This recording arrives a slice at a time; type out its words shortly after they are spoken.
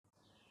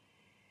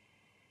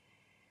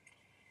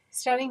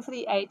Studying for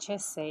the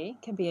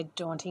HSC can be a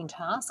daunting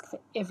task for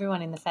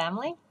everyone in the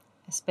family,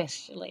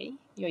 especially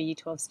your Year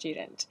 12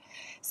 student.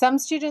 Some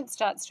students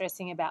start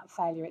stressing about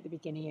failure at the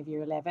beginning of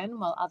Year 11,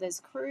 while others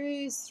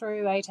cruise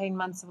through 18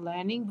 months of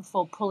learning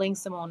before pulling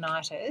some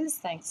all-nighters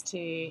thanks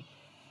to,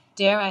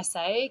 dare I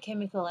say,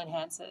 chemical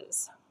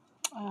enhancers.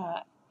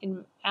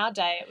 In our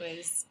day, it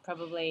was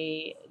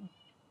probably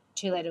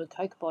 2-litre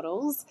Coke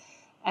bottles,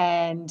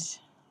 and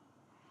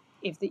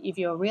if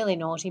you're really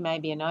naughty,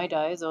 maybe a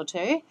no-dose or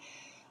two.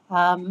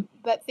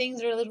 But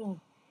things are a little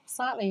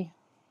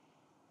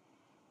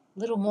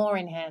more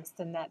enhanced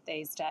than that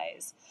these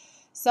days.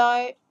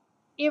 So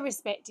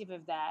irrespective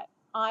of that,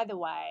 either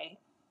way,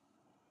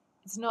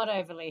 it's not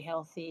overly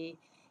healthy,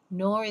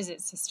 nor is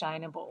it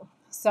sustainable.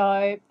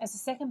 So as a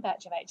second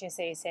batch of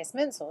HSC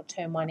assessments or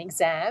Term 1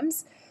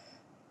 exams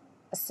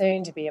are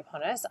soon to be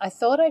upon us, I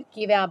thought I'd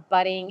give our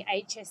budding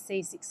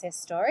HSC success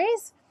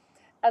stories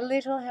a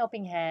little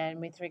helping hand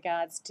with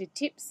regards to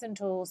tips and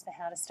tools for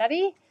how to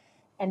study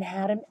and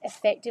how to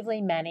effectively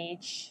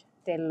manage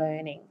their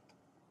learning.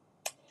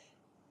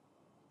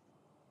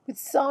 With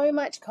so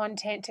much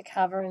content to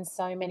cover and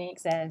so many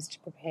exams to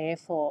prepare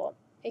for,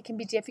 it can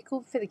be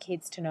difficult for the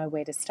kids to know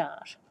where to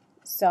start.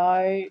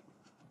 So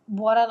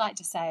what I like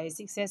to say is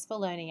successful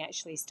learning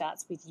actually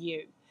starts with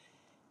you,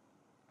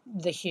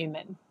 the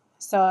human.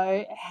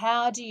 So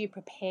how do you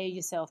prepare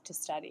yourself to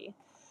study?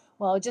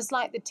 Well, just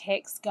like the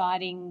text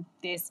guiding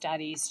their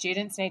studies,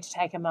 students need to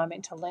take a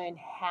moment to learn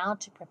how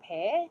to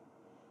prepare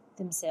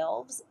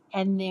themselves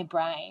and their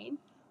brain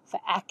for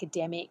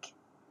academic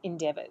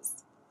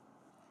endeavours.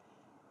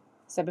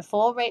 So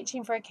before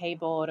reaching for a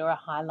keyboard or a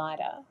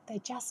highlighter, they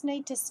just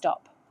need to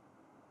stop.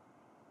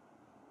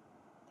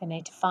 They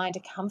need to find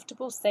a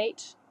comfortable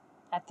seat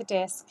at the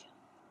desk.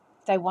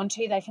 If they want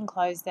to, they can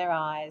close their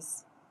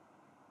eyes.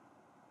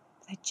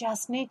 They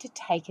just need to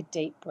take a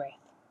deep breath.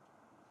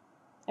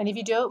 And if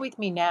you do it with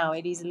me now,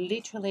 it is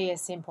literally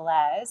as simple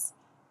as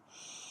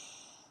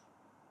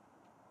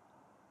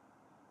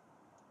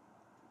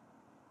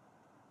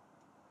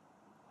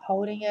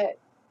holding it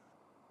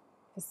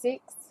for 6,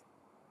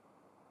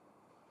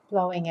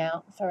 blowing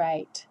out for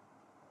 8.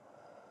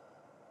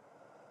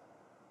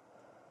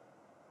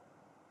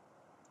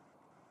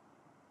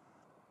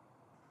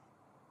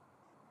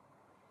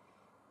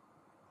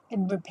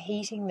 And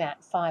repeating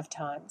that 5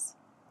 times.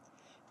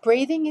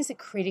 Breathing is a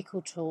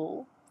critical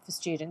tool for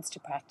students to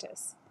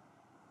practice.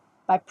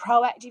 By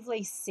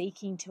proactively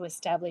seeking to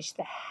establish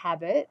the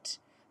habit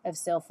of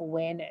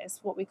self-awareness,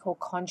 what we call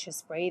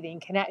conscious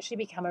breathing can actually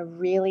become a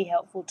really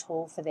helpful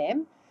tool for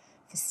them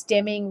for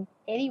stemming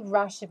any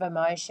rush of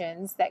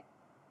emotions that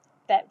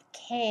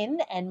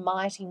can and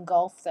might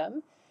engulf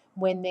them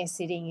when they're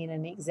sitting in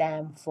an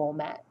exam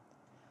format.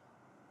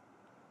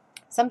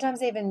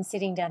 Sometimes even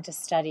sitting down to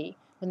study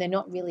when they're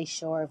not really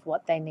sure of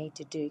what they need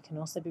to do can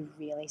also be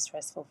really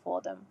stressful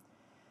for them.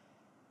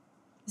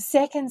 The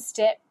second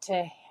step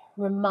to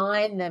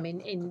remind them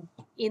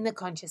in the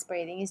conscious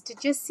breathing is to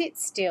just sit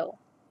still.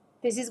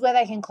 This is where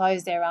they can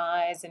close their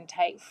eyes and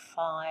take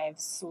 5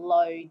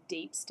 slow,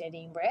 deep,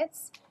 steadying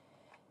breaths.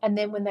 And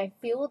then when they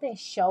feel their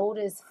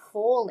shoulders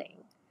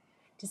falling,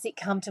 to sit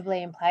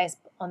comfortably in place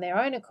on their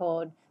own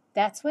accord,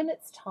 that's when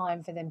it's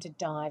time for them to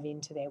dive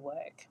into their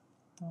work.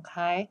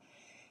 Okay?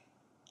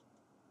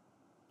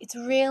 It's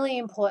really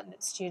important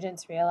that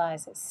students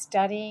realise that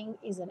studying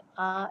is an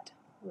art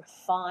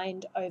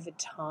refined over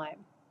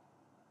time.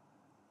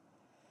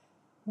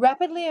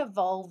 Rapidly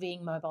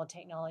evolving mobile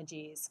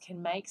technologies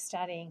can make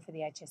studying for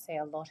the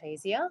HSC a lot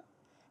easier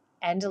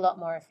and a lot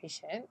more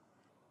efficient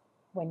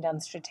when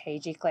done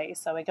strategically.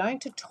 So we're going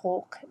to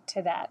talk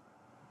to that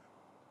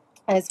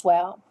as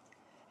well.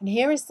 And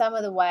here are some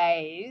of the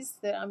ways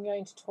that I'm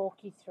going to talk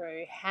you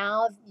through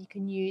how you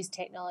can use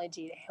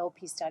technology to help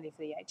you study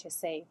for the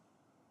HSC.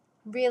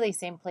 Really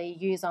simply,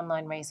 use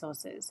online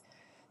resources.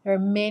 There are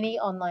many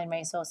online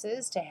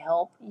resources to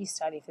help you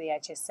study for the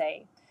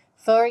HSC.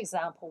 For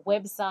example,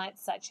 websites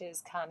such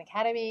as Khan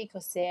Academy,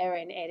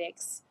 Coursera, and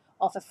edX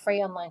offer free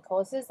online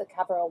courses that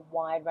cover a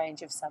wide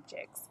range of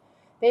subjects.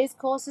 These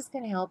courses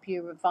can help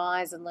you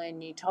revise and learn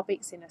new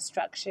topics in a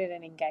structured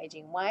and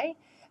engaging way.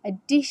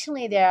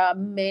 Additionally, there are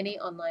many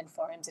online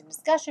forums and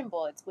discussion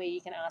boards where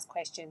you can ask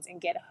questions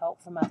and get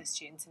help from other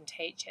students and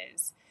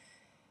teachers.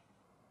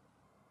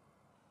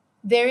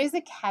 There is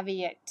a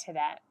caveat to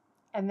that,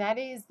 and that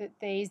is that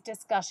these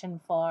discussion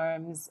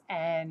forums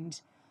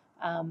and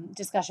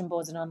discussion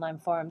boards and online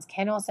forums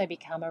can also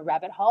become a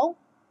rabbit hole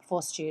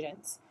for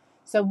students.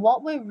 So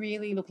what we're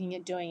really looking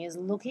at doing is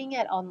looking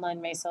at online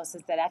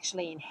resources that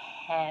actually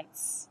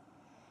enhance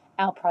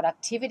our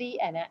productivity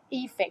and our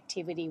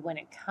effectivity when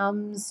it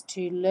comes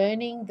to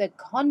learning the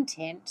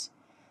content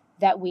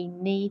that we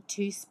need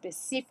to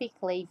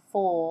specifically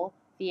for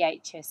the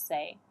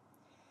HSC.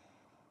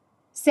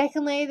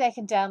 Secondly, they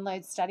can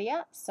download study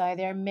apps. So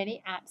there are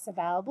many apps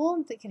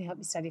available that can help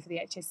you study for the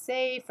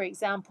HSC. For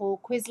example,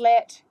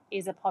 Quizlet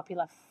is a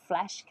popular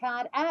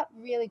flashcard app,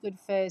 really good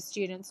for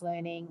students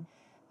learning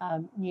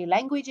new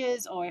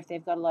languages or if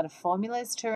they've got a lot of formulas to